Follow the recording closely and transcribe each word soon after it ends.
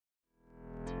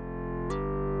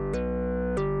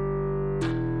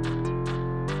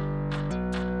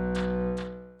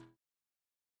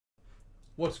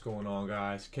What's going on,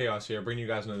 guys? K-Aus here, bringing you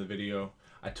guys another video.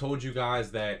 I told you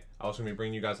guys that I was going to be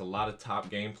bringing you guys a lot of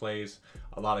top gameplays,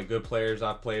 a lot of good players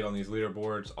I've played on these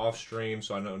leaderboards off stream,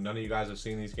 so I know none of you guys have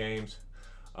seen these games.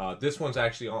 This one's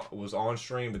actually was on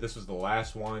stream, but this was the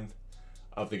last one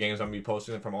of the games I'm going to be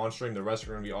posting from on stream. The rest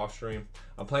are going to be off stream.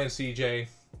 I'm playing CJay,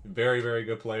 very, very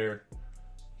good player.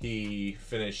 He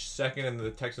finished second in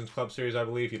the Texans Club Series, I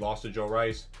believe. He lost to Joe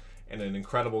Rice in an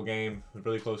incredible game, a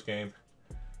really close game.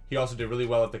 He also did really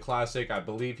well at the Classic. I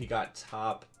believe he got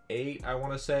top 8, I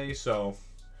want to say. So,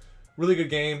 really good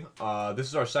game. This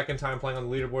is our second time playing on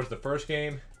the leaderboards. The first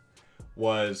game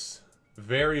was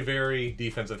very, very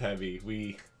defensive heavy.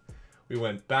 We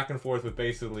went back and forth with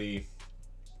basically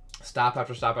stop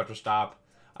after stop after stop.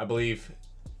 I believe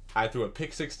I threw a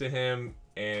pick 6 to him,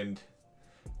 and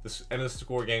the end of the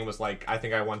score game was like, I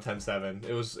think I won 10-7.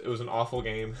 It was an awful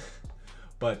game.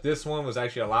 But this one was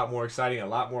actually a lot more exciting, a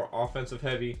lot more offensive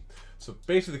heavy. So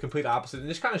basically the complete opposite. And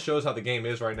this kind of shows how the game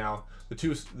is right now.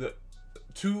 The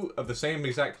two of the same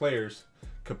exact players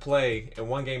could play. In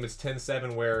one game it's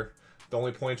 10-7 where the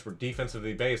only points were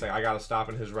defensively based. Like I got to stop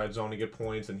in his red zone to get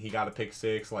points, and he got a pick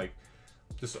 6. Like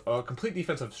just a complete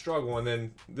defensive struggle. And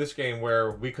then this game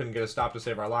where we couldn't get a stop to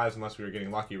save our lives unless we were getting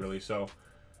lucky, really. So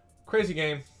crazy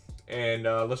game. And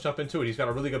let's jump into it. He's got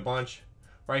a really good bunch.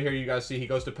 Right here you guys see he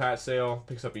goes to Pat Sale,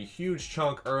 picks up a huge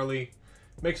chunk early,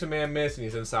 makes a man miss, and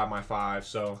he's inside my 5.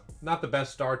 So not the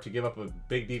best start to give up a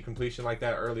big deep completion like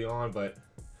that early on, but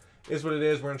is what it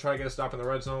is. We're going to try to get a stop in the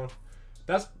red zone.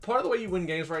 That's part of the way you win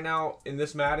games right now in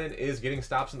this Madden, is getting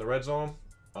stops in the red zone.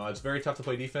 It's very tough to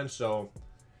play defense, so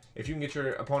if you can get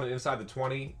your opponent inside the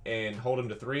 20 and hold him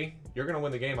to 3, you're going to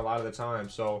win the game a lot of the time.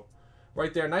 So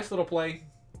right there, nice little play.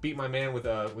 Beat my man with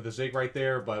a zig right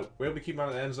there, but we're able to keep him out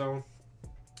of the end zone.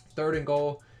 3rd and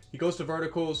goal, he goes to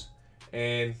verticals,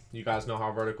 and you guys know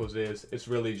how verticals is. It's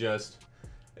really just,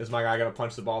 is my guy gonna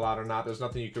punch the ball out or not? There's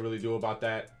nothing you can really do about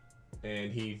that.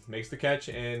 And he makes the catch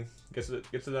and gets a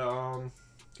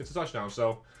touchdown.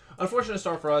 So unfortunate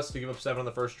start for us to give up 7 on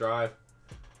the first drive.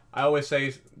 I always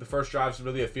say the first drive is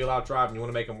really a feel-out drive, and you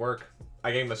want to make him work.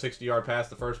 I gave him a 60-yard pass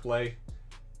the first play,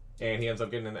 and he ends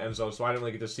up getting in the end zone. So I didn't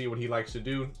really get to see what he likes to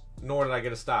do, nor did I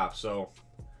get a stop. So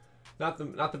not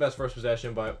the best first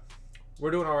possession, but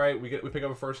we're doing all right. We pick up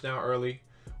a first down early.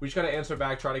 We just got to answer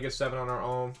back, try to get 7 on our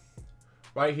own.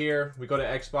 Right here, we go to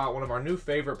X spot, one of our new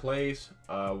favorite plays,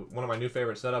 one of my new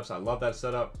favorite setups. I love that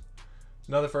setup.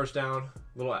 Another first down,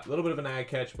 little bit of an ag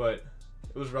catch, but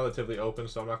it was relatively open,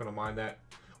 so I'm not going to mind that.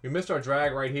 We missed our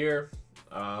drag right here.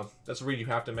 That's a read you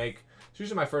have to make. It's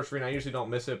usually my first read. I usually don't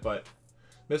miss it, but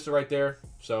missed it right there.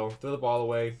 So throw the ball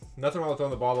away. Nothing wrong with throwing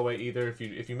the ball away either.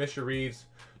 If you miss your reads,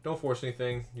 don't force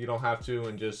anything. You don't have to,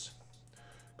 and just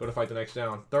go to fight the next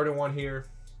down. 3rd and 1 here.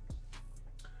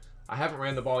 I haven't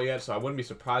ran the ball yet, so I wouldn't be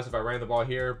surprised if I ran the ball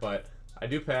here, but I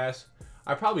do pass.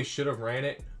 I probably should have ran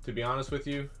it, to be honest with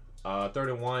you.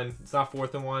 3rd and 1. It's not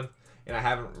 4th and 1, and I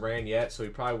haven't ran yet, so he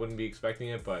probably wouldn't be expecting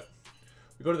it, but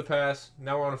we go to the pass.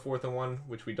 Now we're on a 4th and 1,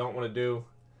 which we don't want to do,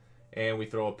 and we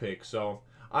throw a pick. So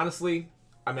honestly,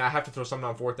 I mean, I have to throw something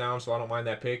on 4th down, so I don't mind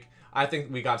that pick. I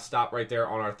think we got stopped right there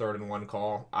on our 3rd and 1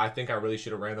 call. I think I really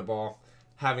should have ran the ball.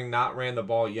 Having not ran the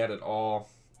ball yet at all,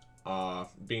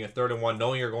 being a 3rd and 1,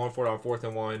 knowing you're going for it on 4th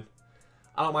and 1,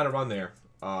 I don't mind a run there.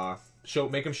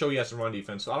 Make him show he has some run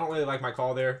defense. So I don't really like my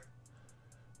call there.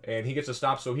 And he gets a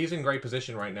stop, so he's in great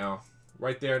position right now.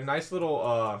 Right there, nice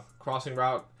little crossing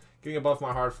route, getting above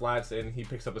my hard flats, and he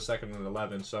picks up a 2nd and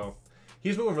 11. So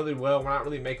he's moving really well. We're not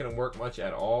really making him work much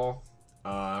at all.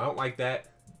 I don't like that.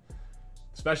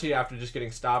 Especially after just getting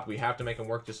stopped, we have to make him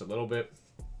work just a little bit.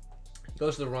 He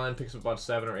goes to the run, picks up about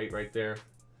 7 or 8 right there.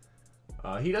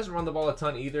 He doesn't run the ball a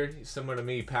ton either. He's similar to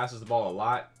me. He passes the ball a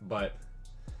lot, but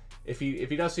if he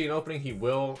does see an opening, he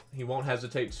won't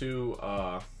hesitate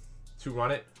to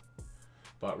run it.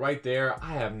 But right there,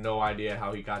 I have no idea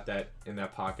how he got that in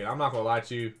that pocket. I'm not gonna lie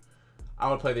to you.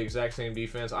 I would play the exact same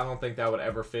defense. I don't think that would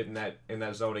ever fit in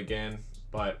that zone again.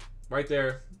 But right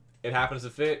there, it happens to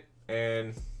fit,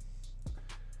 and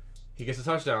he gets a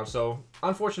touchdown. So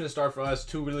unfortunate start for us.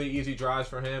 2 really easy drives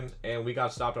for him, and we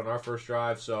got stopped on our first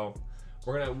drive. So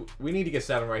we need to get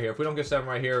 7 right here. If we don't get 7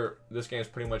 right here, this game's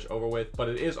pretty much over with. But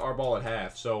it is our ball at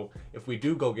half. So if we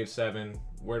do go get 7,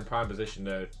 we're in prime position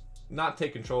to not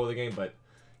take control of the game, but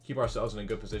keep ourselves in a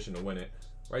good position to win it.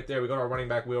 Right there, we go to our running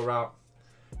back wheel route.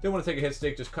 Didn't want to take a hit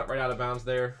stick, just cut right out of bounds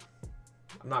there.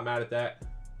 I'm not mad at that.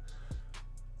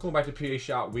 Going back to PA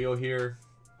shot wheel here.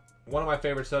 One of my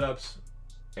favorite setups.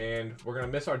 And we're going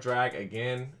to miss our drag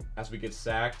again as we get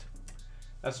sacked.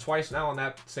 That's twice now on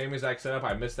that same exact setup.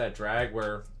 I missed that drag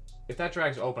where if that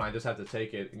drag's open, I just have to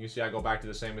take it. And you see I go back to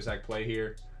the same exact play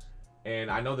here.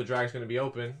 And I know the drag's going to be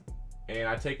open. And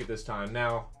I take it this time.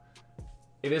 Now,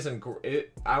 it isn't...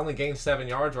 I only gained 7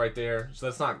 yards right there. So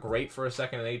that's not great for a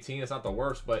 2nd and 18. It's not the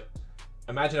worst. But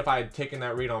imagine if I had taken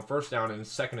that read on 1st down and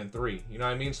 2nd and 3. You know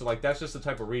what I mean? So, like, that's just the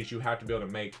type of reads you have to be able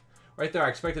to make. Right there, I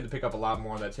expected to pick up a lot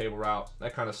more on that table route.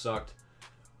 That kind of sucked.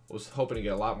 I was hoping to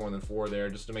get a lot more than 4 there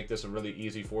just to make this a really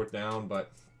easy 4th down.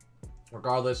 But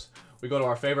regardless, we go to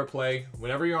our favorite play.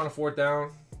 Whenever you're on a 4th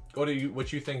down, go to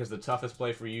what you think is the toughest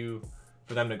play for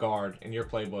them to guard in your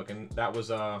playbook. And that was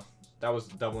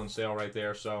double and sail right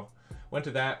there. So went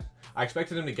to that. I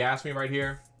expected him to gas me right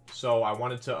here. So I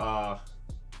wanted to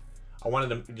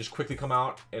just quickly come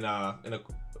out in a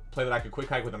play that I could quick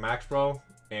hike with a max pro,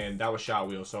 and that was shot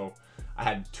wheel. So I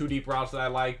had 2 deep routes that I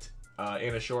liked.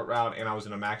 In a short route, and I was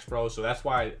in a max pro, so that's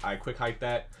why I quick hiked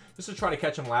that just to try to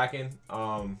catch him lacking.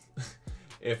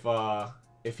 If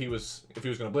he was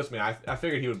gonna blitz me, I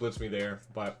figured he would blitz me there.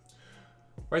 But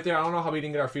right there, I don't know how we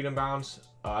didn't get our feet in bounds.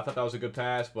 I thought that was a good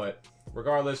pass, but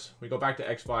regardless, we go back to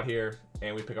X spot here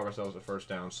and we pick up ourselves a 1st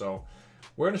down. So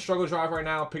we're in a struggle drive right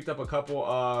now. Picked up a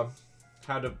couple.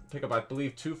 Had to pick up, I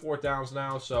believe, 2 4th downs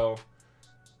now. So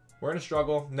we're in a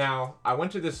struggle. Now, I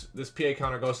went to this PA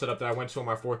counter go setup that I went to on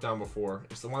my 4th down before.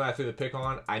 It's the one that I threw the pick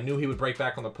on. I knew he would break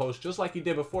back on the post just like he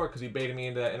did before because he baited me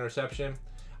into that interception.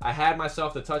 I had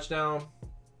myself the touchdown,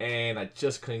 and I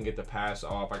just couldn't get the pass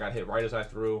off. I got hit right as I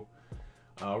threw.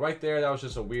 Right there, that was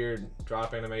just a weird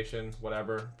drop animation,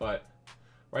 whatever. But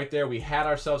right there, we had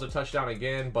ourselves a touchdown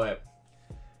again, but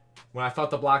when I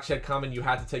felt the block shed coming, you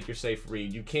had to take your safe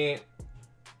read. You can't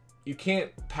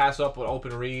pass up an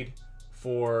open read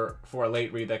for a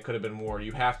late read that could have been more.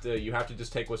 You have to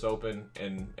just take what's open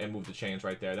and move the chains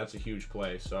right there. That's a huge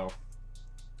play. So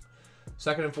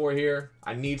 2nd and 4 here.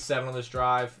 I need 7 on this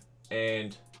drive,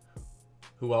 and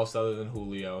who else other than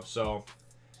Julio? So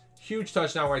huge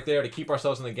touchdown right there to keep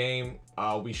ourselves in the game.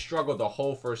 We struggled the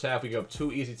whole 1st half. We gave up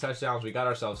 2 easy touchdowns. We got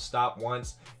ourselves stopped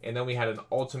once, and then we had an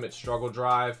ultimate struggle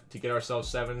drive to get ourselves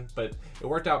 7. But it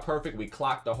worked out perfect. We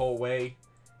clocked the whole way,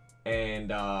 and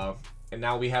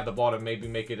now we have the ball to maybe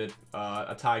make it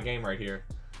a tie game right here.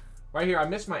 Right here, I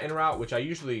missed my in route, which I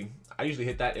usually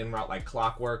hit that in route like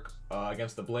clockwork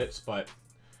against the blitz, but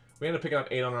we ended up picking up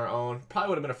 8 on our own. Probably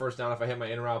would have been a 1st down if I hit my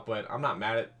in route, but I'm not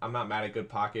mad at good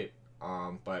pocket.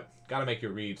 But gotta make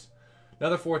your reads.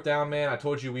 Another 4th down, man. I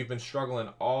told you we've been struggling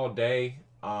all day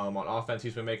on offense.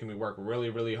 He's been making me work really,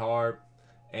 really hard,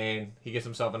 and he gets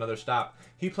himself another stop.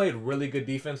 He played really good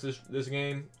defense this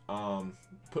game.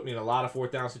 Put me in a lot of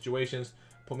 4th down situations.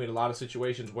 Put me in a lot of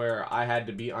situations where I had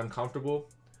to be uncomfortable,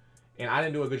 and I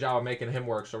didn't do a good job of making him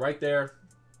work. So right there,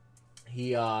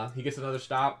 he gets another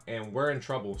stop, and we're in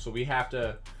trouble. So we have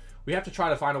to try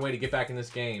to find a way to get back in this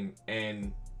game,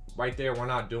 and right there, we're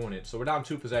not doing it. So we're down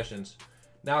 2 possessions.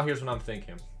 Now here's what I'm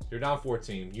thinking. You're down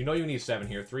 14. You know you need 7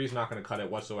 here. 3 is not going to cut it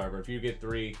whatsoever. If you get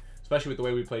 3, especially with the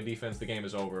way we play defense, the game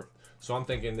is over. So I'm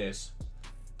thinking this.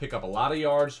 Pick up a lot of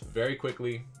yards very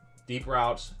quickly, deep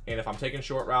routes, and if I'm taking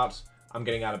short routes, I'm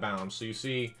getting out of bounds. So you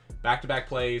see, back-to-back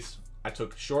plays, I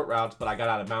took short routes, but I got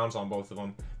out of bounds on both of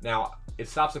them. Now, it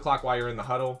stops the clock while you're in the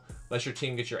huddle, lets your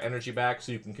team get your energy back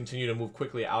so you can continue to move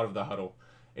quickly out of the huddle.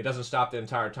 It doesn't stop the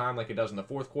entire time like it does in the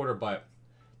 4th quarter, but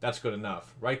that's good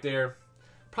enough. Right there,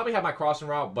 probably had my crossing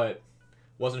route, but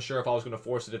wasn't sure if I was going to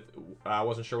force it. I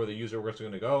wasn't sure where the user was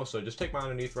going to go, so just take my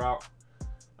underneath route.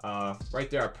 Right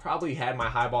there, I probably had my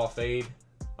high ball fade.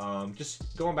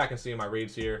 Just going back and seeing my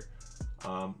reads here.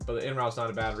 But the in route's not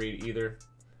a bad read either.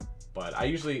 But I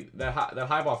usually, that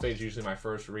high ball fade is usually my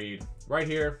first read. Right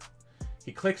here,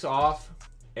 he clicks off,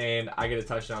 and I get a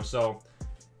touchdown. So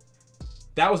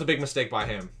that was a big mistake by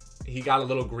him. He got a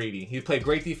little greedy. He played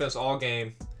great defense all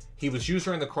game. He was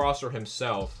using the crosser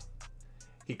himself.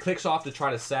 He clicks off to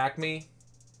try to sack me,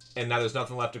 and now there's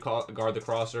nothing left to guard the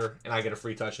crosser, and I get a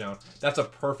free touchdown. That's a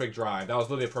perfect drive. That was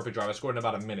literally a perfect drive. I scored in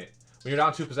about a minute. When you're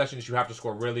down 2 possessions, you have to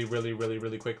score really, really, really,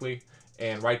 really quickly,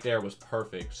 and right there was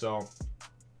perfect. So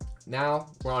now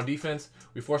we're on defense.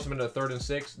 We force him into a 3rd and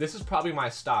 6. This is probably my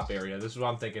stop area. This is what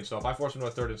I'm thinking. So if I force him to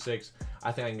a 3rd and 6,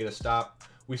 I think I can get a stop.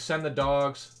 We send the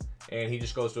dogs, and he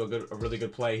just goes to a really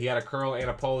good play. He had a curl and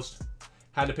a post.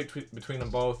 Had to pick between them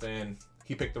both, and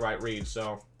he picked the right read.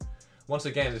 So once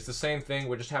again, it's the same thing.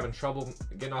 We're just having trouble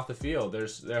getting off the field.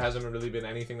 There hasn't really been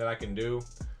anything that I can do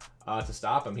to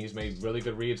stop him. He's made really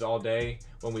good reads all day.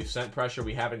 When we've sent pressure,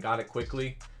 we haven't got it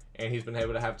quickly, and he's been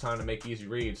able to have time to make easy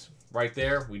reads. Right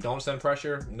there, we don't send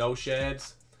pressure, no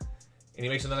sheds, and he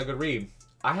makes another good read.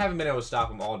 I haven't been able to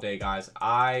stop him all day, guys.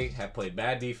 I have played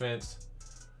bad defense,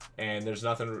 And there's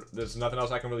nothing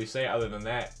else I can really say other than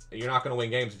that. You're not going to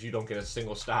win games if you don't get a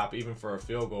single stop, even for a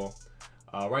field goal.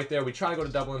 Right there, we try to go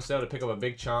to double instead to pick up a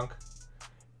big chunk.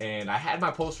 And I had my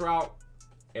post route,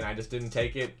 and I just didn't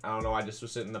take it. I don't know, I just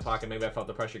was sitting in the pocket. Maybe I felt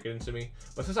the pressure getting to me.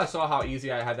 But since I saw how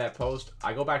easy I had that post,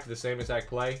 I go back to the same exact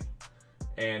play.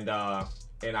 And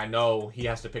I know he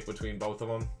has to pick between both of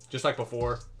them. Just like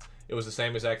before, it was the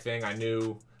same exact thing. I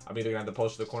knew I'm either going to have the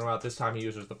post or the corner route. This time he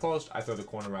uses the post, I throw the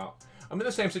corner route. I'm in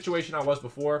the same situation I was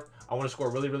before. I want to score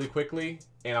really, really quickly,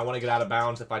 and I want to get out of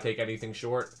bounds if I take anything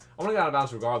short. I want to get out of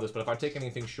bounds regardless, but if I take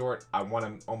anything short, I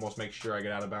want to almost make sure I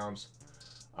get out of bounds.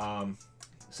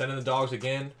 Sending the dogs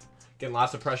again, getting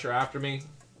lots of pressure after me.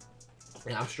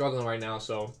 And I'm struggling right now,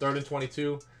 so 3rd and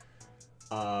 22.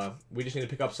 We just need to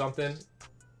pick up something.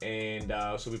 And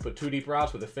so we put 2 deep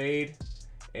routes with a fade.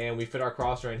 And we fit our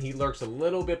crosser, and he lurks a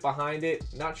little bit behind it.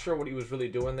 Not sure what he was really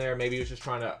doing there. Maybe he was just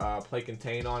trying to play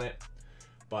contain on it.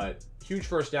 But huge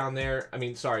first down there. I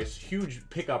mean, sorry, huge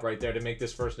pickup right there to make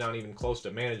this first down even close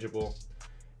to manageable.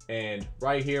 And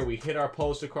right here, we hit our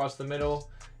post across the middle,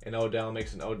 and Odell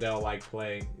makes an Odell-like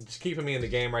play. Just keeping me in the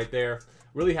game right there.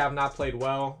 Really have not played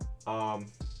well.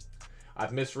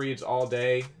 I've missed reads all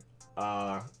day,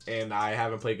 and I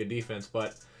haven't played good defense,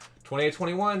 but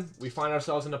 28-21, we find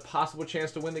ourselves in a possible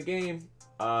chance to win the game.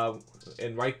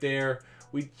 And right there,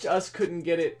 we just couldn't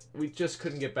get it. We just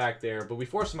couldn't get back there. But we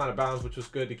forced him out of bounds, which was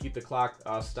good to keep the clock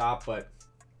stopped. But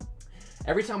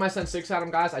every time I sent 6 at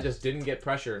him, guys, I just didn't get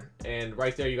pressure. And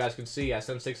right there, you guys can see, I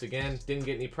sent 6 again. Didn't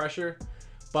get any pressure.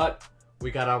 But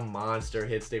we got a monster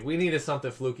hit stick. We needed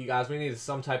something fluky, guys. We needed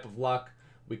some type of luck.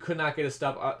 We could not get a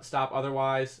stop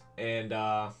otherwise. And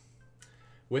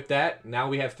with that, now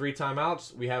we have 3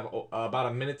 timeouts. We have about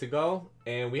a minute to go,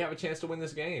 and we have a chance to win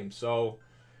this game. So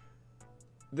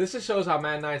this just shows how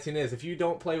Madden 19 is. If you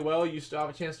don't play well, you still have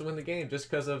a chance to win the game just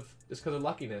because of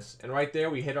luckiness. And right there,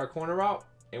 we hit our corner route,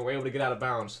 and we're able to get out of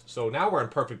bounds. So now we're in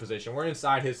perfect position. We're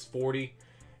inside his 40,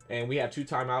 and we have 2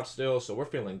 timeouts still, so we're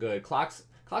feeling good. Clock's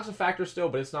a factor still,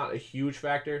 but it's not a huge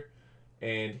factor.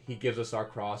 And he gives us our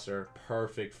crosser.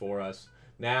 Perfect for us.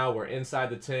 Now we're inside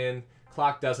the 10.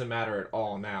 Clock doesn't matter at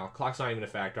all now. Clock's not even a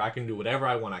factor. I can do whatever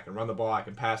I want. I can run the ball. I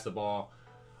can pass the ball.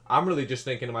 I'm really just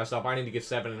thinking to myself, I need to get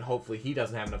 7, and hopefully he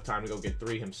doesn't have enough time to go get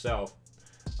 3 himself.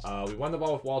 We won the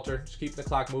ball with Walter. Just keeping the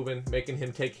clock moving, making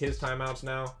him take his timeouts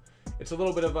now. It's a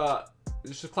little bit of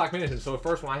it's just clock management. So at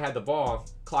first when I had the ball,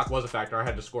 clock was a factor. I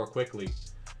had to score quickly.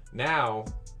 Now,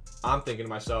 I'm thinking to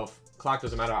myself, clock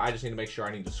doesn't matter. I just need to make sure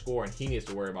I need to score, and he needs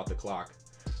to worry about the clock.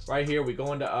 Right here, we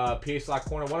go into PA slot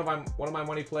corner, one of my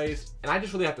money plays, and I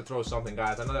just really have to throw something,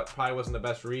 guys. I know that probably wasn't the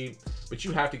best read, but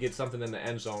you have to get something in the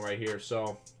end zone right here.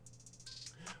 So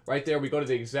right there, we go to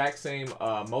the exact same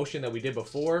motion that we did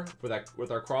before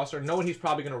with our crosser, knowing he's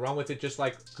probably going to run with it just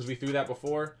like because we threw that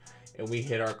before, and we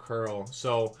hit our curl.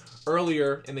 So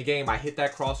earlier in the game, I hit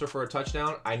that crosser for a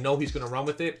touchdown. I know he's going to run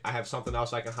with it. I have something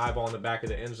else I can highball in the back of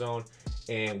the end zone,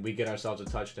 and we get ourselves a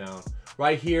touchdown.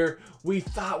 Right here, we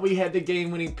thought we had the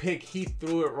game-winning pick. He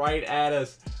threw it right at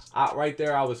us. Right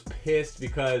there, I was pissed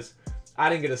because I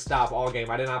didn't get a stop all game.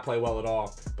 I did not play well at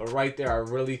all. But right there, I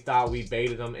really thought we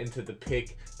baited him into the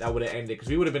pick that would have ended because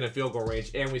we would have been in field goal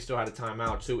range, and we still had a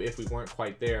timeout too if we weren't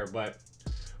quite there. But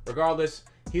regardless,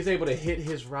 he's able to hit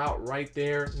his route right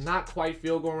there. Not quite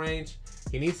field goal range.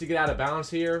 He needs to get out of bounds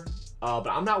here. But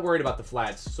I'm not worried about the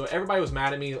flats. So everybody was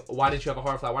mad at me. Why didn't you have a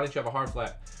hard flat? Why didn't you have a hard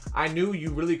flat? I knew you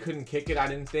really couldn't kick it, I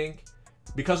didn't think.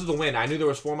 Because of the wind. I knew there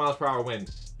was 4 miles per hour wind.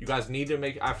 You guys need to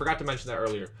make... I forgot to mention that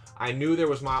earlier. I knew there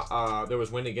was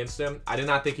wind against him. I did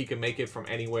not think he could make it from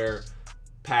anywhere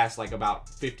past like about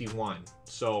 51.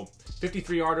 So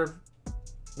 53-yarder,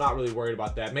 not really worried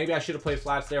about that. Maybe I should have played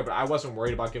flats there, but I wasn't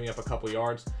worried about giving up a couple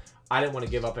yards. I didn't want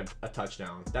to give up a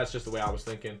touchdown. That's just the way I was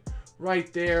thinking.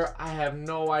 Right there, I have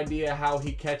no idea how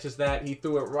he catches that. He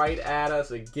threw it right at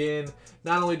us again.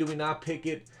 Not only do we not pick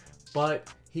it,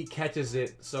 but he catches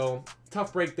it. So,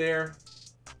 tough break there.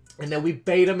 And then we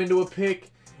bait him into a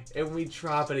pick, and we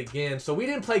drop it again. So, we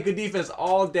didn't play good defense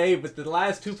all day, but the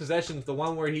last 2 possessions, the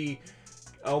one where he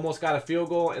almost got a field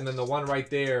goal, and then the one right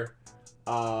there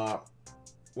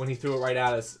when he threw it right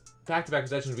at us, back-to-back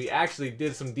possessions, we actually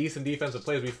did some decent defensive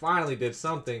plays. We finally did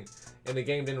something, and the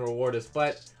game didn't reward us.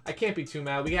 But I can't be too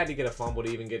mad. We had to get a fumble to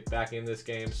even get back in this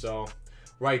game. So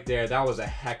right there, that was a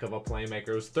heck of a playmaker.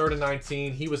 It was 3rd and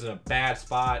 19. He was in a bad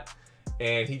spot,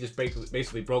 and he just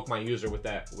basically broke my user with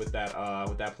that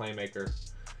playmaker.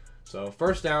 So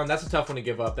first down, that's a tough one to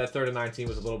give up. That 3rd and 19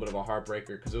 was a little bit of a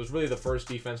heartbreaker because it was really the first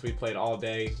defense we played all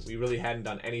day. We really hadn't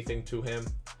done anything to him.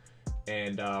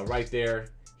 And right there,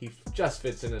 he just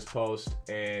fits in his post,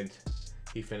 and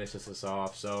he finishes us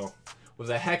off. So was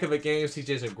a heck of a game.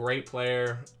 CJ's a great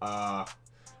player. That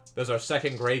was our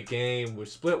second great game. We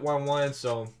split 1-1,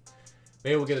 so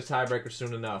maybe we'll get a tiebreaker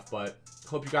soon enough. But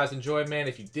hope you guys enjoyed, man.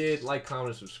 If you did, like, comment,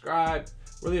 and subscribe.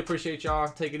 Really appreciate y'all.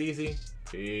 Take it easy.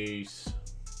 Peace.